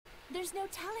There's no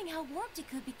telling how warped it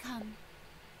could become.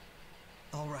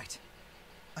 All right.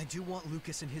 I do want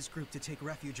Lucas and his group to take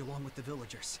refuge along with the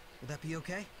villagers. Will that be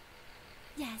okay?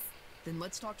 Yes. Then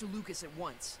let's talk to Lucas at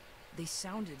once. They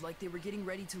sounded like they were getting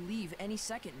ready to leave any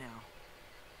second now.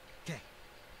 Okay.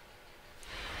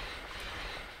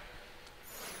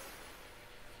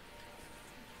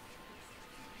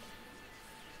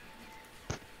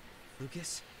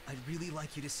 Lucas, I'd really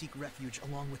like you to seek refuge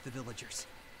along with the villagers.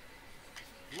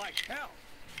 Like hell!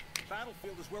 The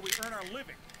battlefield is where we earn our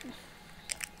living.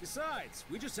 Besides,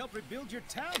 we just helped rebuild your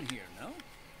town here, no?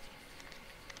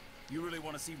 You really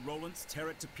want to see Rollins tear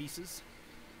it to pieces?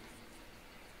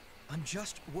 I'm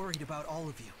just worried about all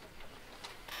of you.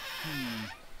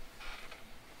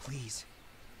 Please.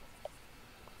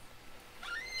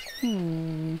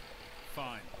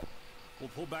 Fine. We'll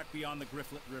pull back beyond the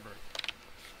Grifflet River.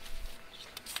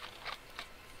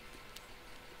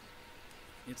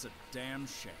 It's a damn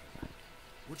shame.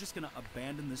 We're just gonna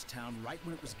abandon this town right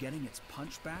when it was getting its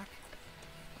punch back?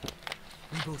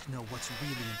 We both know what's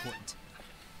really important.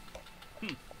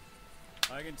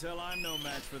 I can tell I'm no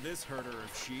match for this herder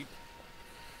of sheep.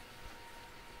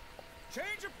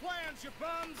 Change your plans, you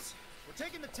bums! We're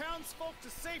taking the townsfolk to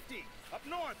safety, up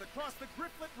north across the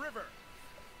Grifflet River.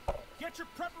 Get your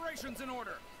preparations in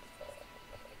order.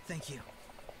 Thank you.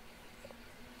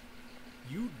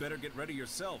 You'd better get ready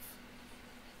yourself.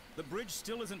 The bridge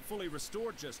still isn't fully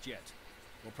restored just yet.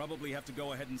 We'll probably have to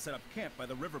go ahead and set up camp by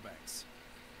the riverbanks.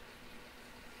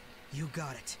 You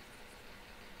got it.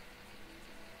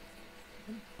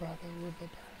 By the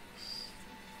riverbanks.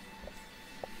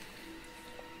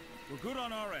 We're good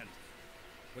on our end.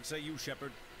 What say you,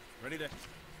 Shepard? Ready to... Of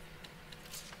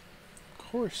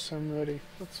course I'm ready.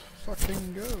 Let's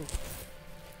fucking go.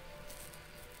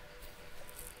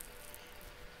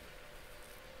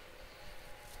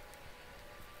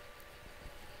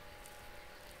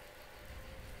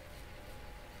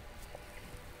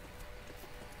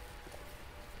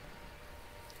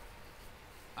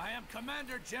 I am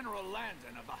Commander General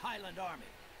Landon of the Highland Army.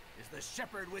 Is the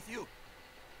Shepherd with you?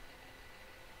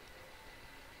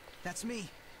 That's me.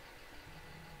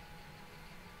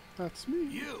 That's me.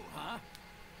 You, huh?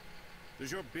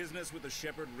 Does your business with the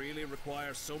Shepherd really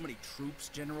require so many troops,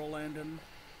 General Landon?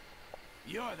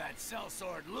 You're that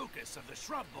sellsword Lucas of the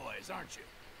Shrub Boys, aren't you?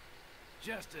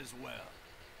 Just as well.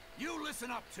 You listen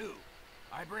up, too.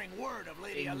 I bring word of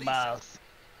Lady Alicia.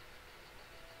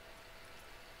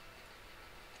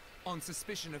 On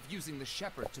suspicion of using the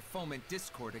Shepherd to foment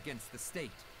discord against the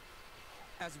state.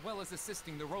 As well as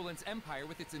assisting the Rollins Empire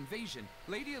with its invasion,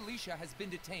 Lady Alicia has been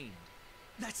detained.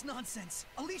 That's nonsense!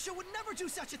 Alicia would never do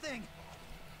such a thing!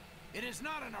 It is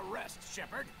not an arrest,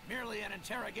 Shepherd. Merely an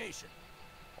interrogation.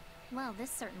 Well,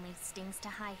 this certainly stings to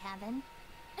high heaven.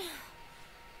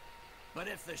 But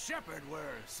if the Shepherd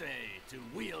were, say, to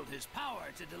wield his power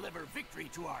to deliver victory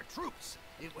to our troops,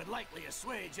 it would likely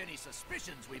assuage any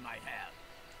suspicions we might have.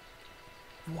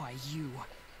 Why, you...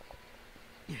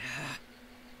 Yeah.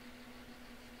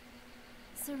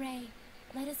 Saray,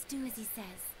 let us do as he says.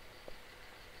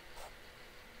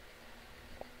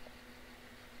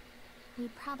 We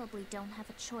probably don't have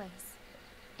a choice.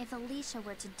 If Alicia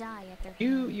were to die at their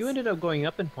hands... You ended up going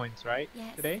up in points, right?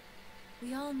 Yes. Today?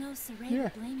 We all know Saray Yeah.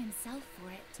 would blame himself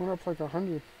for it. Went up like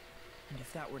 100. And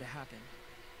if that were to happen,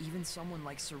 even someone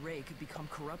like Saray could become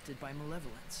corrupted by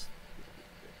malevolence.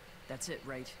 That's it,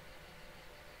 right?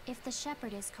 If the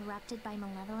Shepherd is corrupted by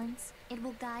malevolence, it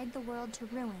will guide the world to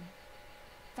ruin,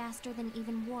 faster than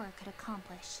even war could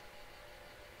accomplish.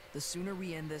 The sooner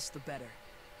we end this, the better.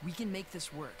 We can make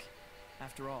this work.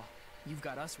 After all, you've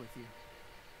got us with you.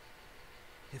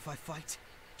 If I fight,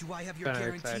 do I have your Kind of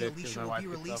guarantee excited because Alicia my will wife be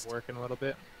gets off released? work in a little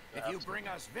bit. If you bring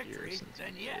us victory,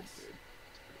 then yes.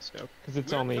 Because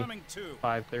it's We're only coming too.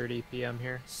 5:30 p.m.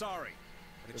 here. Sorry,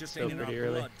 but it It's just still ain't in our pretty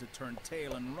early. blood to turn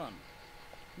tail and run.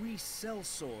 We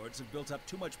sellswords have built up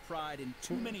too much pride in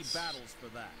too many battles for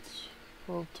that.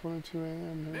 12:22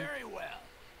 a.m. here. Very well.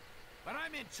 But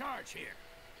I'm in charge here.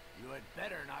 You had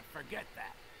better not forget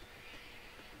that.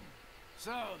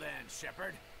 So then,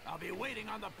 Shepherd, I'll be waiting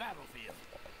on the battlefield.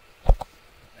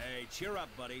 Hey, cheer up,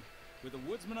 buddy. With a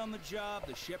woodsman on the job,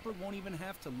 the Shepherd won't even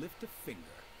have to lift a finger.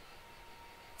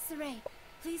 Saray,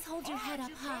 please hold your head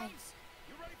up high.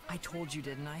 I told you,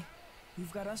 didn't I?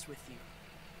 You've got us with you.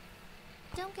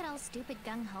 Don't get all stupid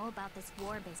gung-ho about this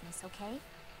war business, okay?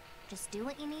 Just do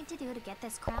what you need to do to get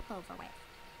this crap over with.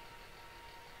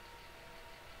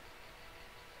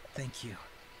 Thank you,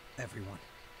 everyone.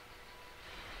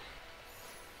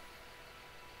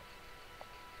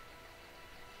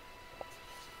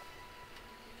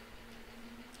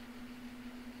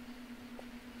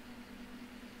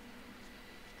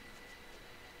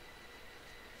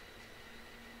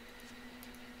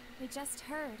 just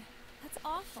heard. That's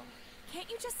awful. Can't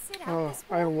you just sit out Oh, this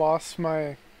I war? lost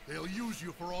my They'll use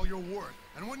you for all your work,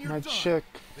 and when you're done, chick.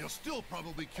 they'll still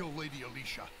probably kill Lady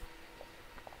Alicia.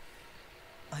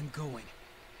 I'm going.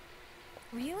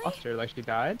 Really? Lost her, like she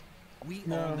died? We all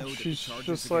No, know that the she's charges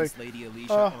just against like, Lady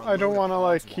Alicia oh, are a I don't load want to of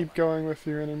like hogswalla. keep going with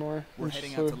you anymore. We're It's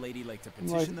heading so- out to Lady Lake to I'm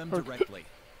petition like, them okay. directly.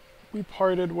 We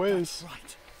parted ways.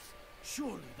 Right.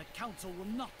 Surely the council will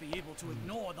not be able to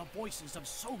ignore the voices of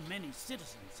so many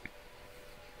citizens.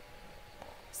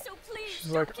 So please. She's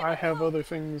don't like, give I up have hope. other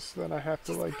things that I have to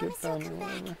Just like get promise you'll done or come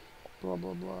back. whatever. Blah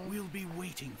blah blah. We'll be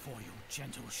waiting for you,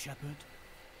 gentle shepherd.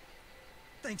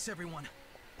 Thanks, everyone.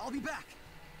 I'll be back.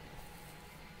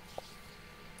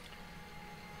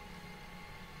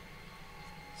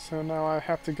 So now I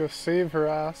have to go save her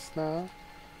ass now.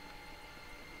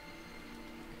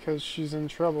 Because she's in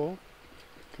trouble.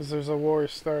 Because there's a war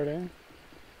starting.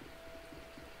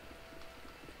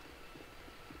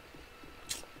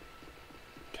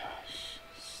 Gosh,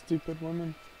 stupid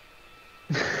woman.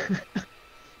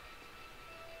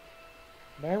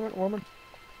 Damn it, woman.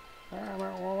 Damn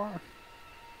it, woman.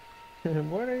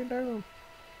 What are you doing?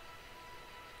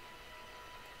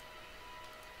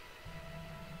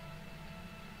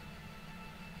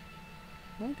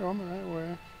 Am I going the right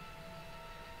way?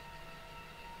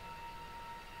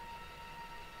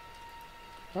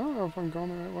 I don't know if I'm going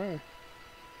the right way.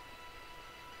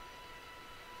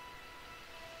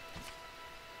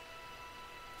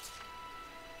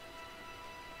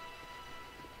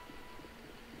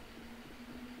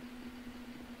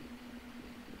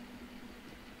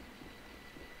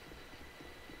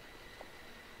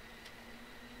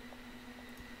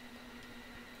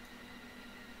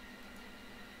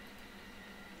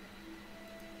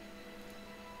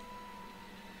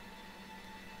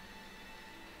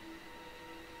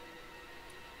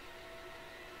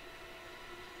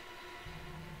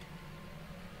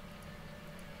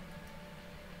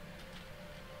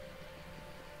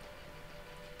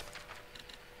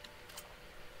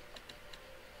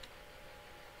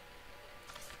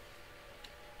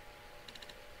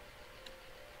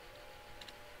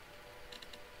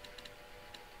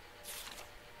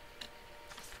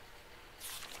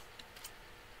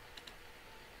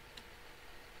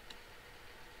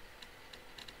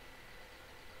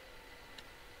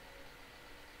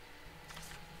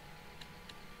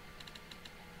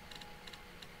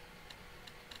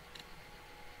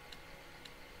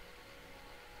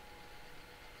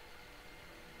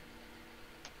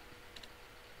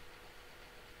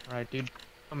 Alright, dude.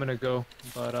 I'm gonna go.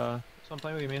 But, so I'm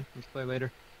playing with you, man. Let's play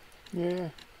later. Yeah,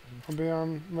 I'll be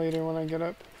on later when I get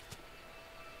up.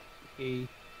 Okay.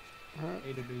 Alright,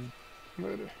 Later, dude.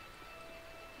 later.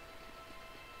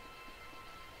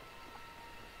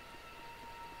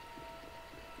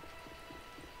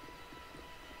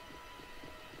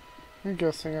 I'm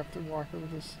guessing I have to walk over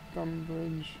this dumb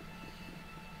bridge.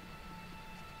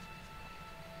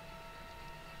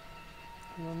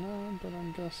 I don't know, but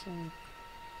I'm guessing.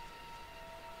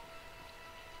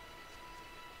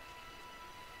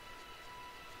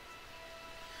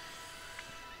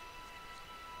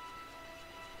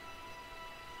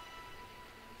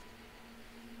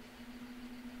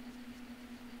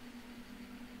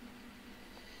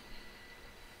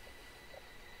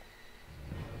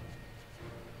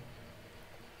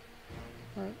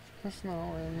 Right, that's not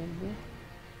where I'm gonna be.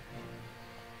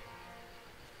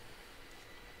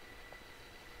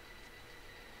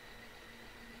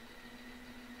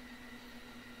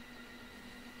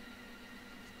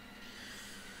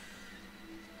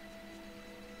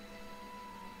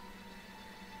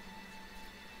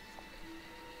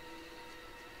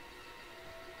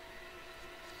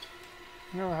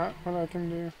 You know what I can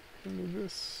do? I can do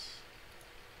this.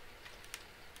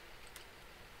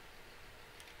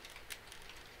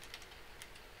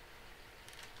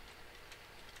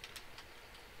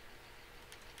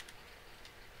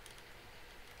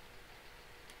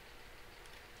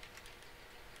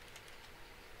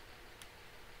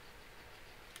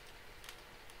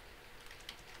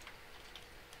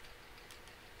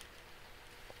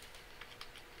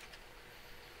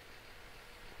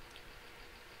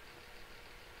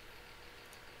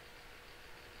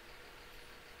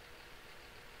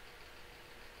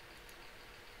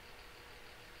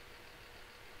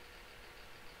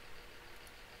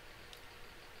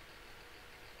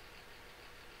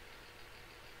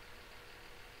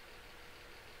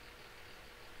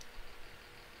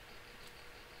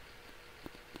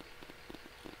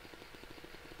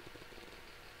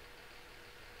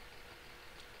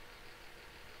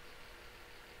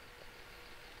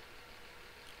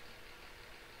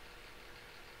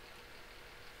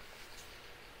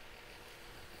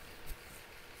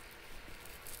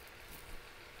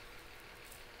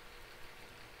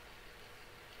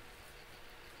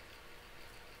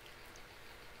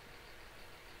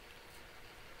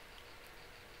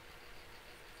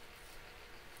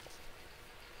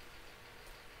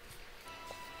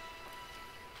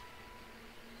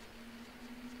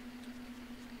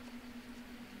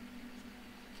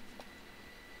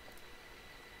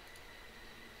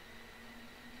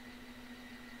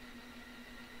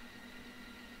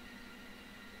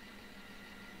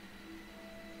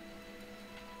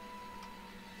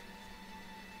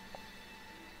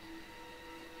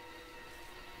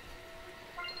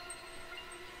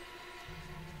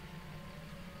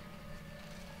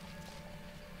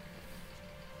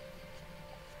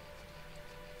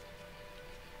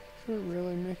 Did it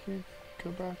really make you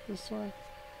go back this way?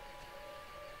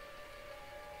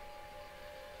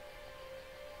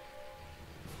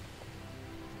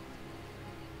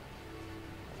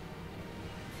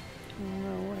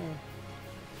 No way.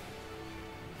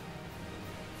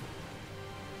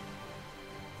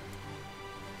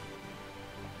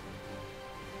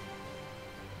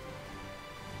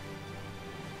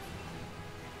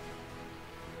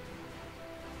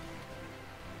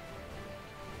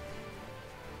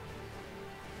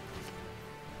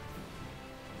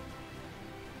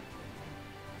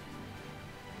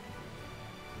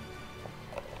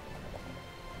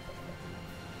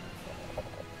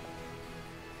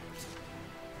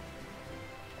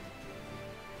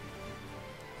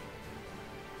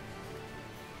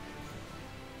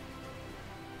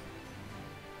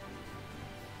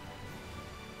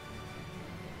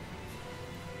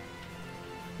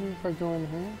 Maybe if I go in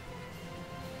here?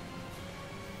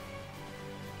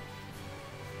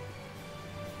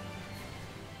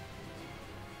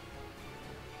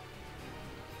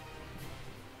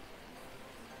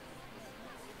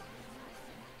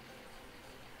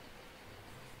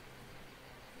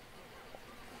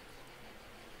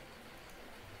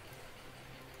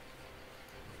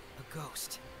 A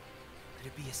ghost. Could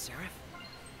it be a seraph?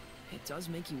 It does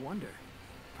make you wonder.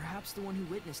 Perhaps the one who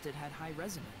witnessed it had high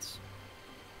resonance.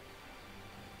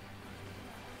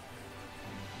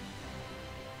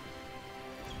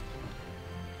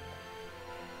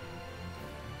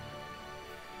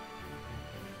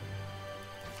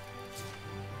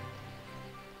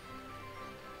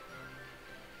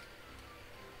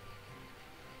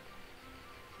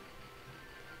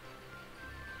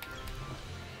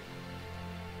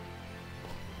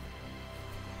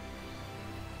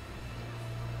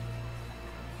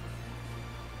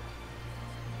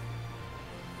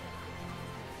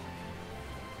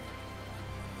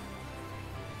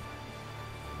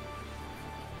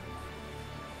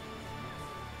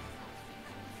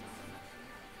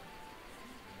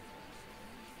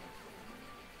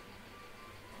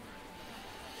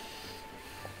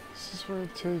 This is where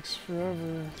it takes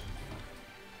forever.